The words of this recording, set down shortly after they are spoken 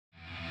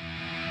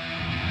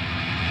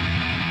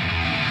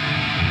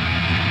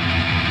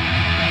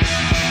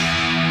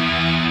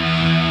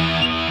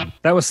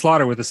That was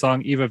Slaughter with the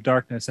song Eve of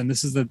Darkness. And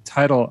this is the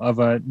title of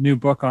a new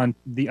book on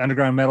the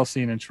underground metal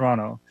scene in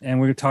Toronto.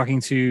 And we're talking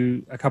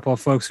to a couple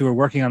of folks who are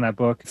working on that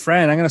book.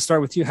 Fran, I'm going to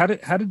start with you. How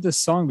did this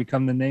song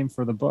become the name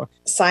for the book?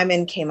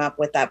 Simon came up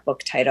with that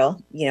book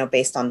title,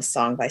 based on the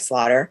song by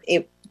Slaughter.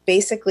 It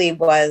basically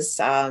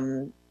was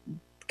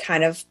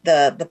kind of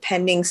the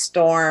pending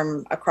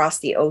storm across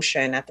the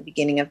ocean at the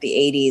beginning of the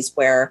 80s,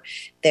 where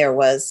there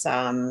was,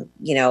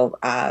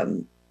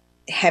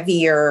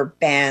 heavier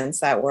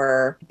bands that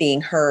were being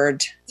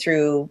heard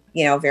through,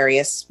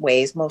 various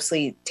ways,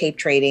 mostly tape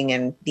trading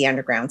and the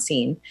underground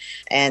scene.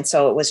 And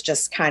so it was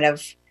just kind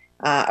of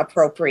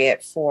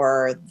appropriate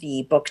for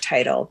the book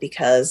title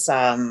because,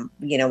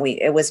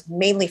 it was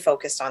mainly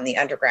focused on the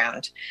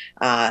underground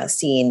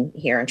scene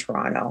here in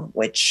Toronto,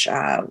 which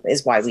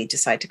is why we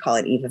decided to call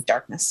it Eve of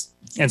Darkness.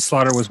 And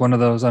Slaughter was one of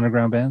those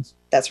underground bands?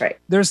 That's right.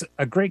 There's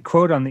a great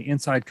quote on the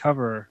inside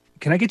cover.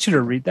 Can I get you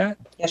to read that?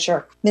 Yeah,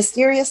 sure.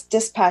 Mysterious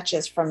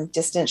dispatches from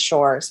distant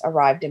shores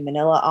arrived in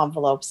manila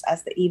envelopes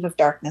as the eve of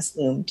darkness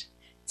loomed.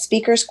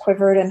 Speakers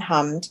quivered and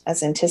hummed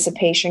as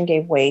anticipation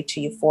gave way to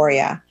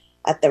euphoria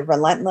at the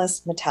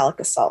relentless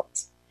metallic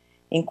assault.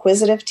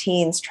 Inquisitive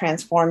teens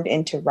transformed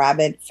into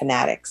rabid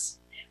fanatics.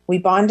 We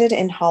bonded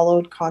in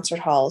hollowed concert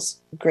halls,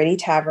 gritty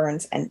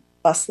taverns, and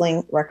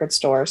bustling record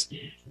stores.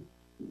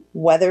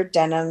 Weathered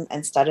denim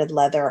and studded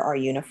leather our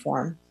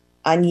uniform.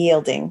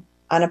 Unyielding,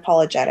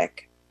 unapologetic,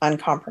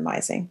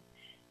 uncompromising.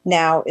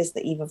 Now is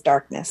the eve of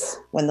darkness,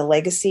 when the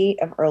legacy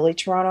of early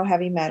Toronto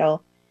heavy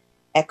metal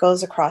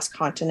echoes across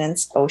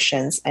continents,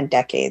 oceans, and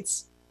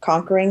decades,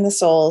 conquering the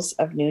souls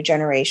of new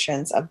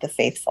generations of the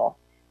faithful.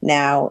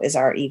 Now is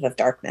our eve of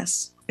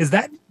darkness. Is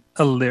that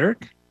a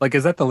lyric? Like,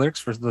 is that the lyrics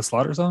for the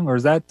Slaughter song, or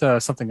is that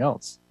something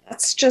else?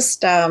 That's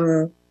just,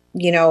 I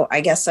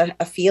guess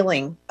a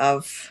feeling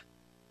of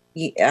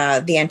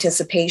the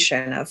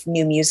anticipation of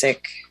new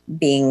music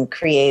being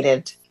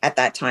created at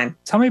that time.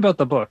 Tell me about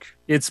the book.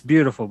 It's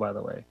beautiful, by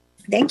the way.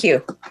 Thank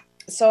you.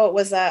 So it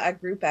was a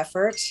group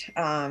effort.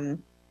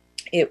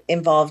 It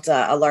involved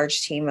a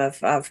large team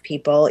of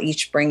people,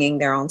 each bringing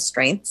their own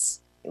strengths.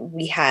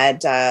 We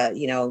had,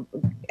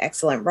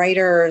 excellent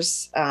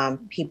writers,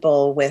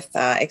 people with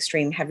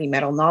extreme heavy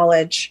metal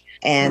knowledge.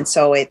 And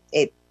so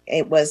it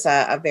was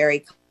a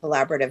very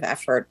collaborative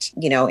effort,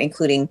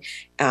 including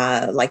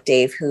like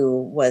Dave,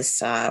 who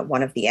was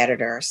one of the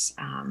editors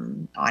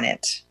on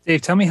it.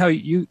 Dave, tell me how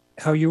you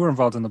were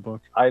involved in the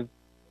book. I've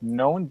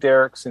known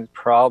Derek since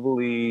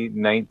probably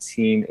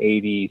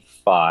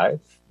 1985,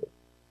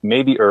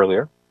 maybe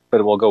earlier,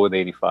 but we'll go with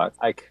 85.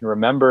 I can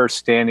remember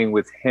standing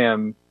with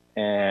him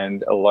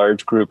and a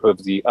large group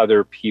of the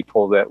other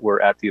people that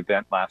were at the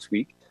event last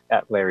week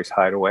at Larry's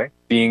Hideaway,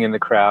 being in the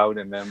crowd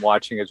and then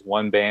watching as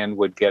one band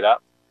would get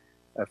up.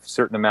 A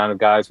certain amount of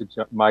guys would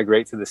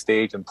migrate to the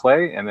stage and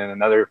play, and then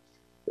another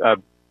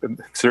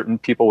certain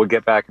people would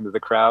get back into the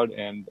crowd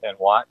and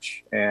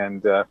watch.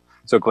 And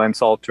so Glenn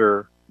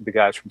Salter, the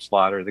guys from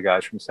Slaughter, the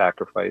guys from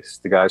Sacrifice,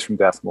 the guys from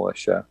Death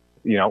Militia,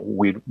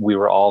 we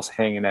were all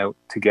hanging out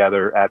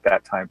together at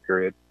that time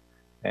period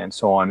and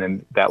so on.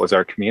 And that was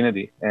our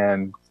community.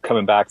 And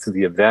coming back to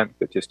the event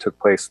that just took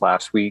place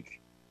last week,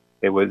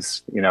 it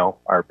was,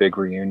 our big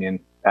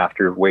reunion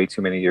after way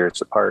too many years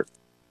apart.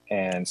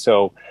 And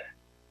so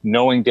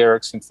knowing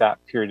Derek since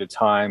that period of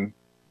time,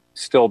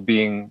 still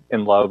being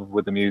in love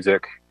with the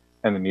music,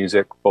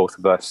 both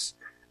of us,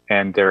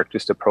 and Derek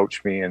just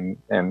approached me and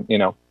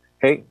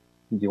hey,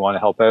 do you want to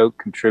help out,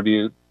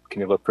 contribute?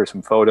 Can you look for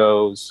some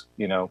photos,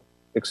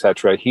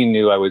 etc. He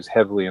knew I was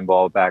heavily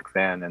involved back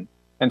then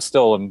and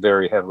still am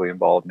very heavily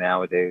involved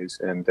nowadays.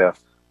 And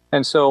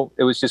so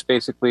it was just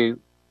basically,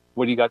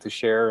 what do you got to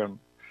share, and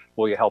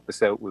will you help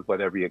us out with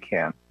whatever you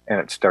can? And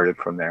it started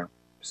from there.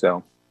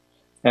 So,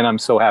 and I'm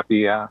so happy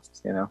you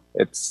asked.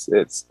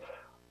 It's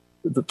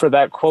for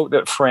that quote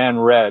that Fran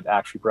read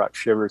actually brought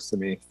shivers to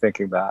me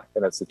thinking back,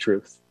 and that's the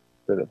truth,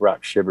 that it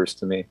brought shivers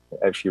to me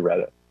as she read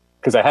it,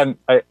 because I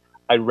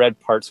read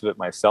parts of it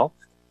myself,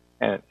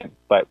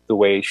 but the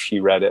way she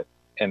read it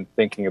and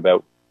thinking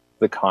about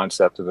the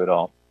concept of it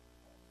all.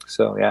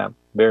 So yeah,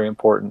 very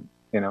important.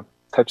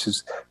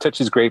 Touches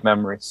great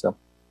memories. So,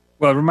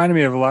 well, it reminded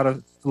me of a lot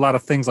of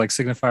things like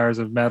signifiers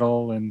of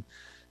metal and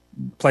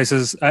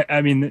places.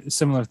 I mean,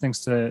 similar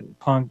things to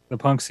the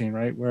punk scene,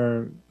 right?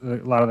 Where a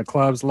lot of the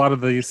clubs, a lot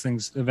of these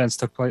events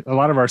took place. A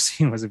lot of our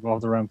scene was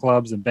evolved around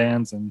clubs and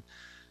bands and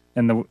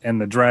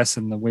the dress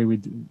and the way we,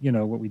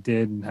 what we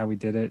did and how we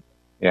did it.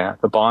 Yeah,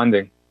 the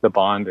bonding.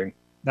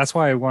 That's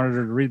why I wanted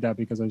her to read that,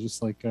 because I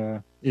just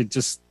it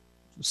just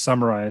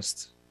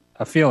summarized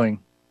a feeling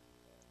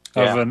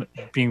of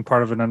being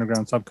part of an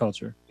underground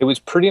subculture. It was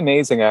pretty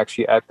amazing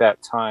actually at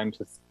that time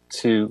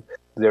to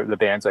the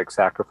bands like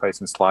Sacrifice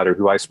and Slaughter,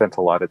 who I spent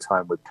a lot of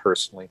time with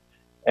personally.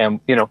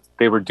 And,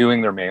 they were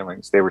doing their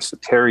mailings.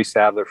 Terry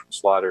Sadler from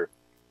Slaughter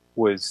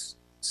was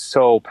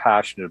so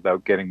passionate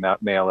about getting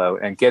that mail out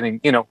and getting,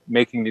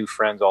 making new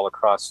friends all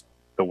across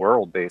the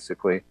world,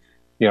 basically.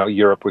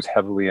 Europe was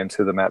heavily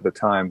into them at the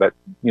time, but,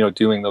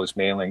 doing those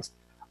mailings.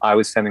 I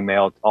was sending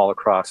mail all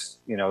across,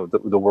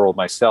 the world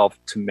myself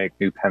to make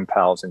new pen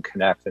pals and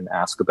connect and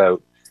ask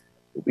about,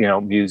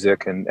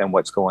 music and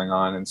what's going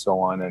on and so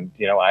on. And,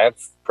 I have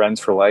friends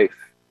for life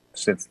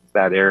since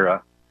that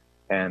era.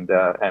 And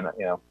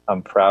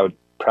I'm proud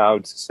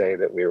to say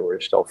that we were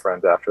still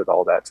friends after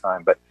all that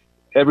time. But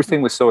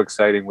everything was so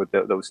exciting with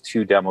those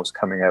two demos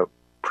coming out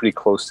pretty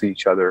close to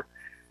each other,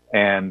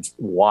 and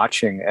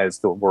watching as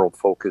the world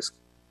focus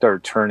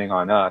started turning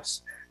on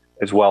us,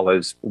 as well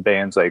as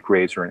bands like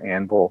Razor and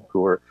Anvil,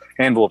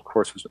 Anvil, of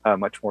course, was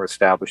much more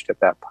established at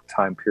that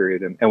time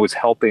period and was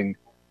helping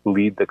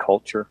lead the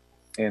culture,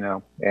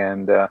 and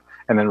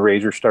then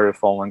Razor started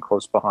following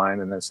close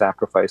behind, and then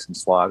Sacrifice and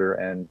Slaughter,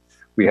 and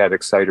we had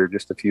Exciter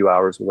just a few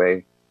hours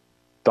away,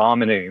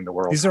 dominating the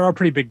world. These are all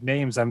pretty big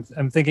names. I'm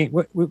thinking,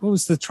 what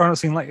was the Toronto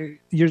scene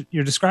like?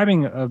 You're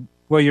describing,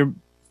 you're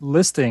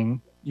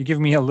listing, you give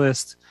me a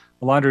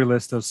laundry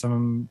list of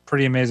some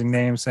pretty amazing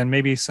names and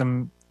maybe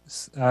some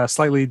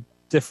slightly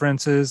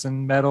differences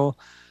in metal.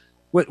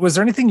 Was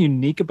there anything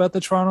unique about the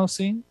Toronto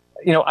scene?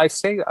 I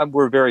say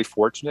we're very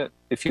fortunate.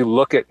 If you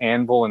look at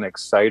Anvil and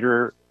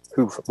Exciter,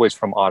 who was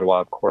from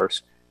Ottawa, of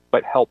course,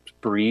 but helped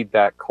breed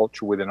that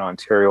culture within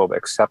Ontario of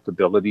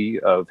acceptability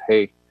of,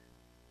 hey,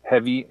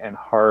 heavy and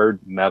hard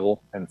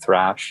metal and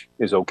thrash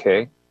is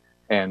okay.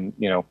 And,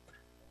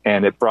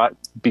 and it brought,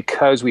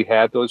 because we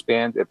had those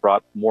bands, it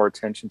brought more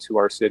attention to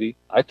our city.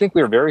 I think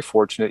we were very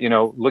fortunate,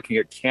 looking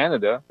at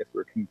Canada, if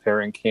we're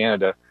comparing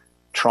Canada,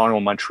 Toronto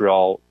and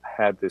Montreal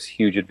had this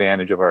huge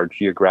advantage of our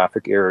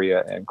geographic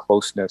area and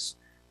closeness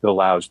that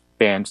allows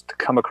bands to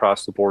come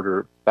across the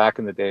border. Back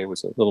in the day, it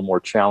was a little more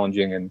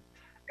challenging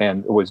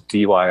and it was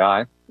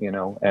DIY,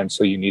 and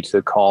so you need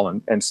to call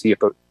and see if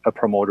a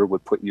promoter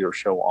would put your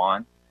show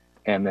on,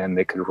 and then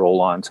they could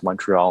roll on to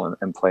Montreal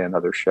and play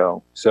another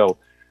show. So,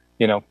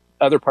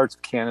 other parts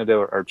of Canada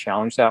are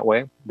challenged that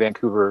way.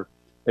 Vancouver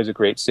is a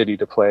great city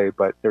to play,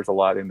 but there's a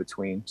lot in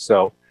between.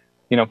 So,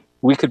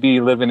 we could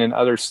be living in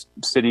other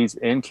cities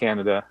in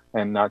Canada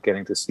and not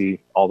getting to see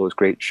all those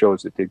great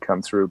shows that did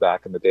come through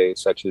back in the day,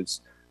 such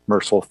as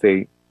Merciful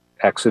Fate,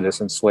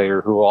 Exodus, and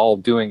Slayer, who are all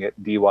doing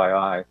it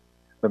DIY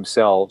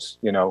themselves,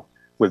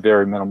 with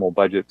very minimal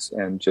budgets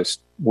and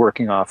just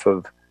working off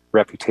of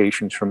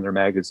reputations from their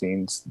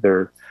magazines,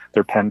 their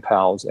pen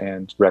pals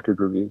and record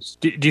reviews.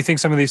 Do you think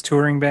some of these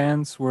touring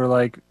bands were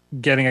like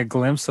getting a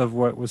glimpse of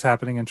what was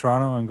happening in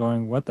Toronto and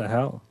going, what the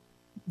hell?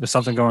 There's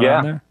something going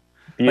on there?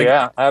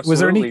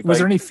 Absolutely. Was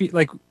there any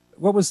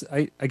what was,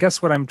 I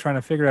guess what I'm trying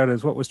to figure out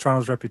is what was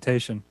Toronto's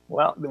reputation?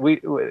 Well,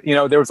 we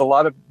there was a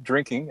lot of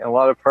drinking and a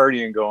lot of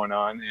partying going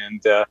on,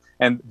 and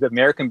the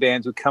American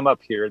bands would come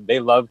up here. They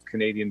loved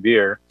Canadian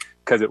beer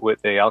because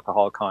with the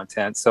alcohol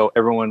content. So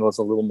everyone was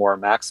a little more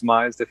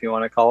maximized, if you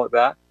want to call it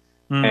that.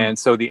 And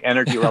so the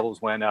energy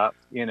levels went up,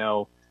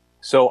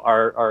 so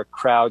our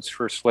crowds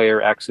for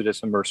Slayer,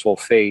 Exodus, and Merciful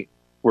Fate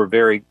were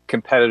very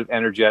competitive,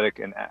 energetic,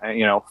 and,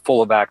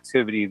 full of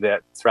activity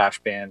that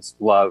thrash bands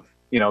love.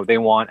 They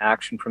want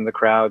action from the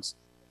crowds.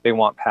 They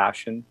want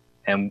passion.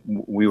 And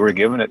we were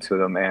giving it to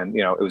them. And,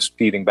 it was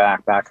feeding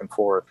back and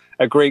forth.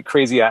 A great,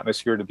 crazy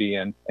atmosphere to be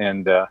in.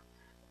 And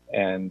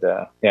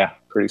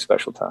pretty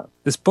special time.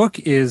 This book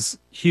is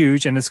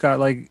huge, and it's got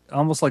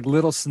almost like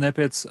little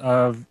snippets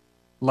of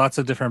lots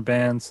of different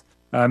bands.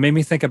 Made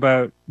me think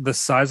about the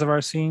size of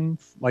our scene,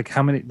 like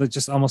how many,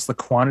 just almost the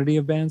quantity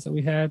of bands that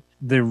we had,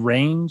 the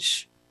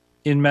range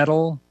in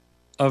metal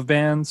of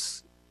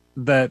bands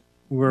that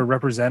were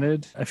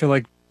represented. I feel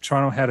like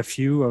Toronto had a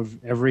few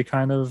of every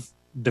kind of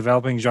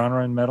developing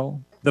genre in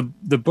metal.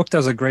 The book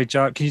does a great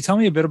job. Can you tell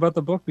me a bit about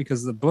the book?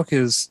 Because the book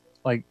is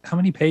how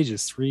many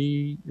pages? I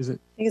think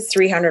it's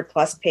 300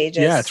 plus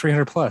pages. Yeah,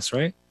 300 plus,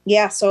 right?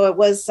 Yeah, so it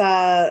was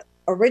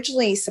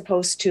originally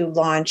supposed to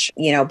launch,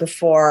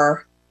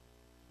 before,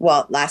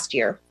 last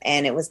year,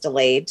 and it was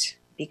delayed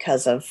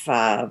because of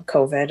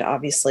COVID,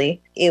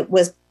 obviously. It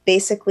was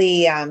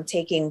basically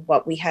taking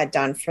what we had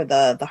done for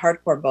the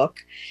hardcore book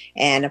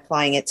and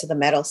applying it to the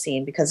metal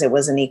scene, because it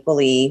was an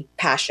equally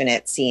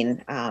passionate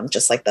scene,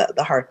 just like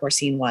the hardcore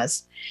scene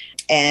was.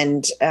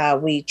 And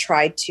we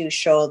tried to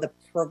show the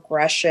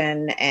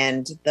progression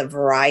and the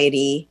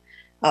variety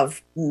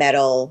of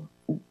metal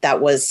that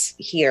was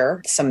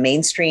here, some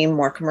mainstream,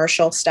 more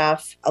commercial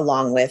stuff,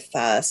 along with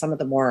some of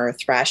the more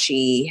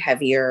thrashy,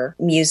 heavier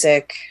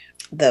music,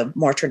 the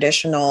more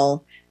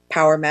traditional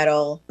power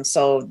metal.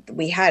 So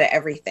we had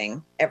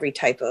everything, every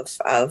type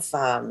of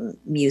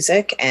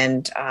music,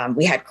 and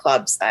we had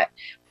clubs that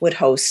would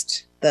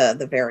host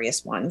the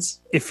various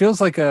ones. It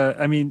feels like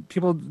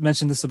people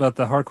mentioned this about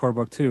the hardcore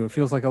book too. It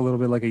feels like a little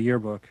bit like a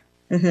yearbook.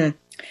 Mm-hmm.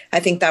 I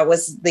think that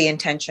was the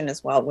intention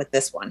as well with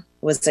this one,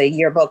 was a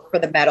yearbook for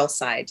the metal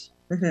side.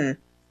 Mm-hmm.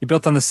 You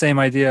built on the same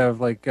idea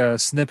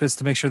of snippets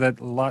to make sure that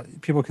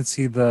people could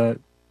see the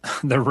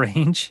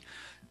range,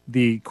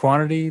 the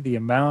quantity, the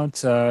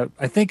amount.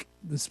 I think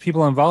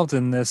people involved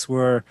in this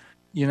were,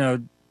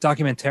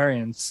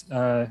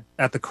 documentarians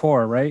at the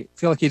core, right? I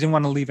feel like you didn't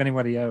want to leave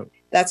anybody out.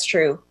 That's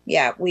true.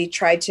 Yeah, we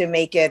tried to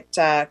make it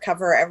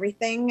cover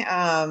everything.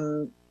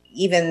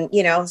 even,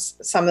 you know,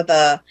 some of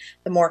the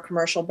more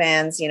commercial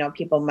bands, you know,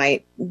 people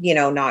might, you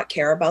know, not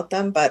care about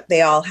them, but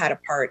they all had a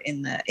part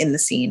in the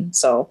scene.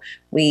 So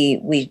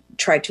we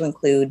tried to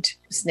include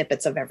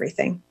snippets of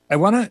everything. I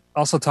want to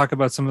also talk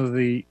about some of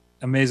the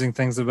amazing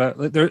things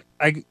about there.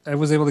 I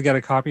was able to get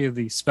a copy of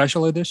the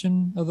special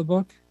edition of the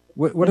book.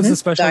 What is the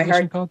special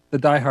edition called? The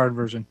Die Hard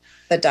version.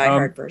 The Die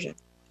Hard version.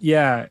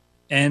 Yeah.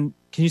 And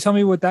can you tell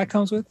me what that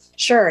comes with?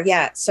 Sure.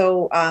 Yeah.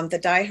 So the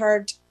Die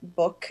Hard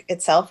book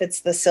itself,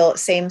 it's the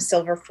same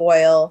silver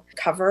foil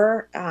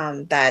cover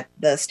that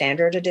the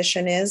standard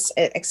edition is,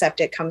 except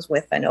it comes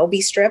with an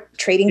Obi strip,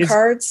 trading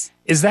cards.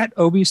 Is that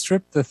Obi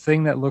strip the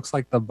thing that looks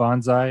like the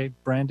bonsai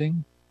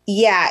branding?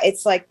 Yeah,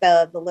 it's like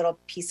the little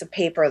piece of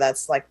paper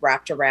that's like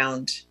wrapped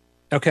around.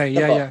 Okay.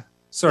 Yeah.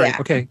 Sorry. Yeah.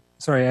 Okay.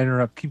 Sorry, I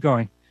interrupt. Keep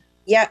going.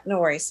 Yeah, no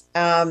worries.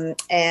 So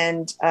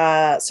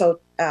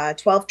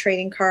 12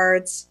 trading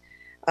cards,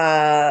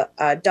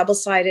 a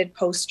double-sided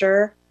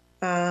poster,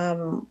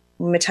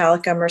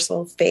 Metallica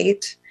Merciful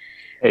Fate.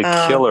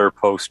 A killer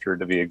poster,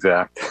 to be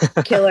exact.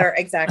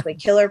 Exactly.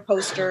 Killer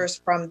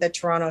posters from the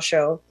Toronto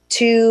show.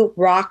 2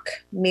 rock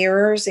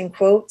mirrors, in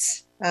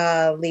quotes,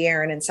 Lee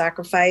Aaron and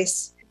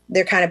Sacrifice.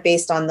 They're kind of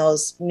based on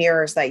those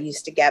mirrors that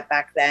used to get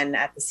back then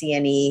at the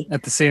CNE.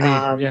 At the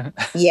CNE,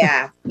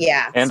 yeah.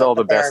 Yeah. And so all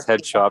the best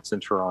head shops in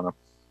Toronto.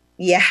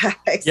 Yeah,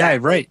 exactly. Yeah,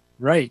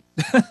 right.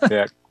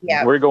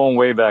 Yeah. We're going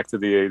way back to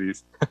the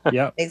 80s.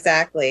 Yeah.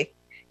 Exactly.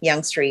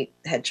 Yonge Street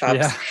head shops.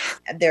 Yeah.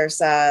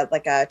 There's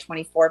like a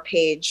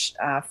 24-page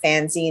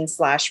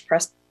fanzine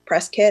 /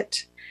 press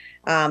kit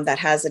that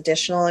has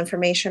additional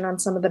information on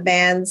some of the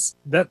bands.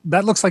 That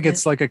looks like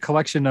it's like a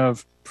collection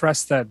of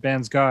press that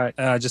bands got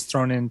just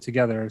thrown in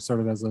together, sort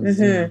of as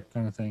a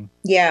kind of thing.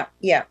 Yeah.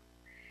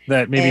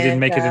 That maybe didn't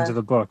make it into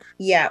the book.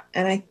 Yeah,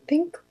 and I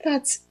think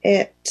that's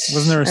it.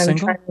 Wasn't there a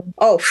single?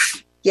 Oh,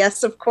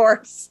 yes, of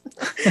course.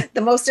 The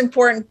most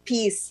important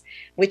piece,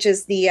 which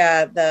is the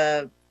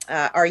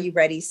Are You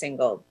Ready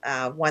single.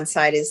 One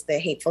side is the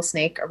Hateful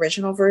Snake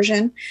original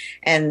version,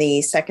 and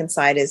the second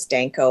side is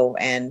Danko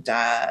and,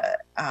 a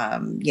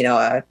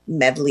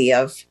medley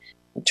of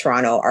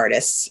Toronto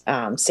artists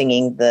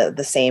singing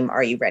the same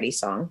Are You Ready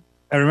song.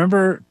 I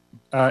remember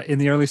in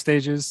the early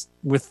stages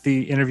with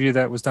the interview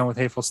that was done with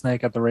Hateful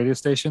Snake at the radio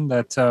station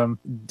that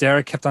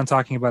Derek kept on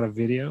talking about a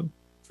video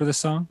for this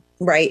song.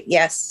 Right.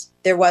 Yes.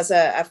 There was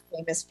a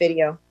famous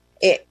video.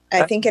 I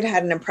think it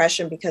had an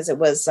impression because it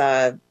was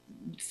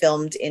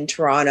filmed in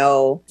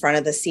Toronto, in front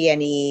of the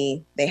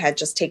CNE. They had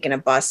just taken a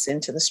bus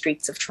into the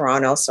streets of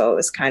Toronto. So it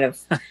was kind of,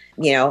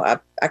 a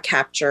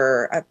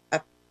capture,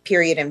 a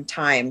period in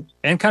time.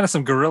 And kind of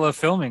some guerrilla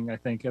filming, I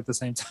think, at the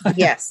same time.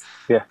 Yes.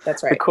 Yeah.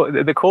 That's right.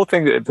 The cool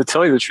thing, to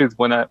tell you the truth,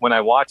 when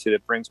I watch it,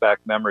 it brings back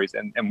memories.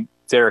 And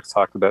Derek's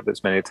talked about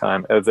this many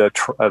times, of the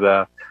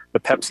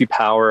Pepsi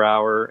Power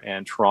Hour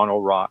and Toronto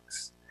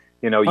Rocks.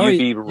 You'd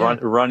be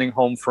running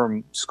home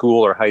from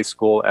school or high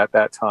school at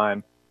that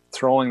time,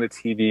 throwing the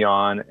TV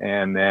on,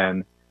 and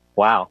then,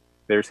 wow,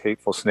 there's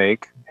Hateful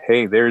Snake.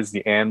 Hey, there's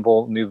the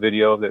Anvil new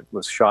video that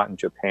was shot in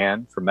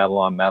Japan for Metal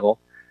on Metal.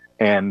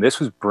 And this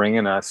was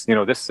bringing us,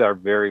 this is our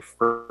very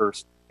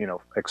first,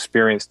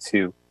 experience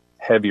to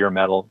heavier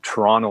metal,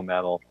 Toronto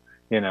metal.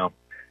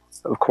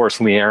 Of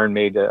course, Lee Aaron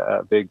made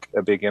a big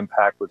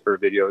impact with her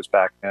videos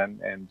back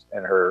then, and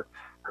her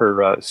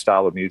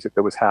style of music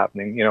that was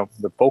happening.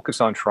 The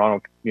focus on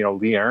Toronto.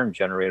 Lee Aaron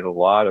generated a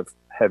lot of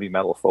heavy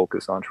metal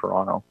focus on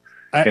Toronto.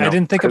 I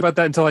didn't think about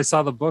that until I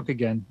saw the book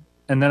again.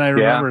 And then I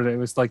remembered it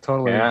was like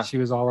totally, she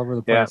was all over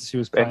the place. Yeah. She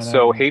was playing. And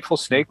so Hateful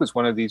Snake was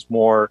one of these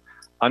more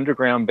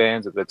underground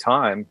bands at the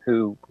time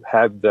who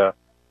had the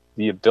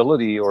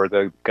ability or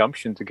the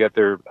gumption to get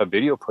a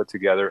video put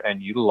together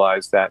and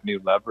utilize that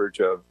new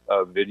leverage of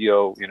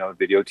video,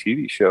 video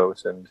TV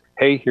shows. And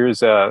hey,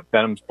 here's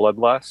Venom's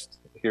Bloodlust.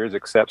 Here's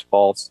Accepts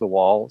Balls to the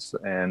Walls,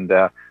 and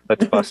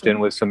let's bust in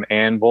with some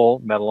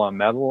Anvil, Metal on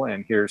Metal,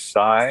 and here's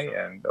Psy,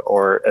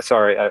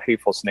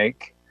 Hateful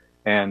Snake.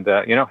 And,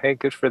 hey,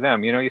 good for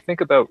them. You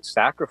think about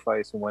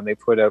Sacrifice and when they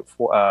put out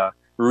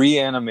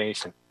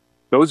Reanimation.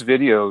 Those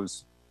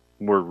videos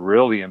were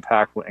really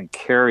impactful and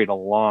carried a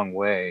long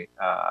way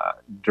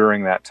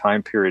during that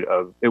time period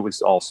it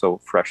was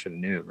also fresh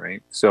and new,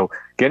 right? So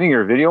getting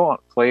your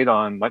video played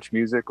on Much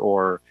Music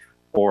or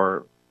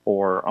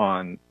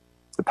on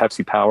the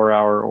Pepsi Power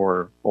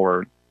Hour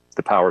or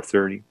the Power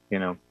 30,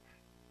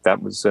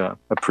 that was a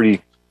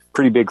pretty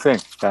big thing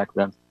back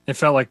then. It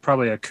felt like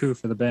probably a coup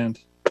for the band.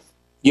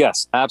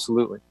 Yes,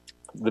 absolutely.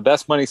 The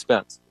best money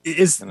spent.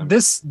 Is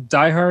this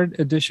Die Hard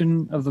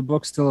edition of the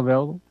book still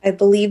available? I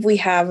believe we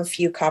have a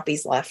few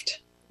copies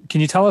left.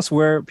 Can you tell us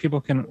where people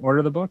can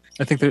order the book?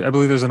 I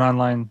believe there's an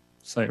online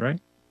site, right?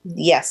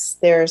 Yes,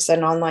 there's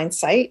an online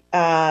site.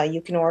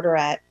 You can order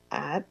at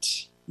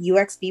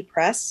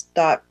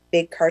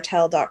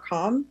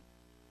uxbpress.bigcartel.com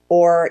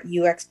or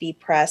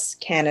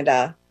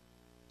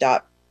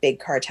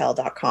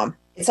uxbpresscanada.bigcartel.com.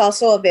 It's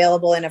also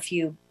available in a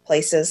few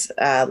places,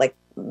 like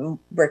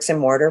bricks and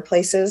mortar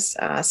places.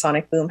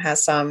 Sonic Boom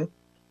has some,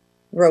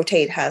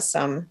 Rotate has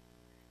some,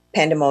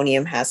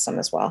 Pandemonium has some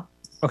as well.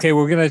 Okay,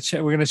 we're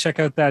gonna check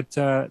out that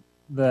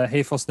the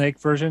Hateful Snake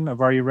version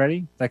of Are You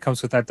Ready? That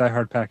comes with that Die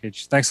Hard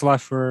package. Thanks a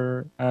lot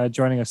for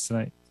joining us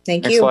tonight.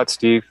 Thank Thanks you. a lot,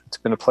 Steve. It's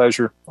been a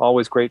pleasure.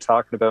 Always great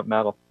talking about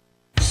metal.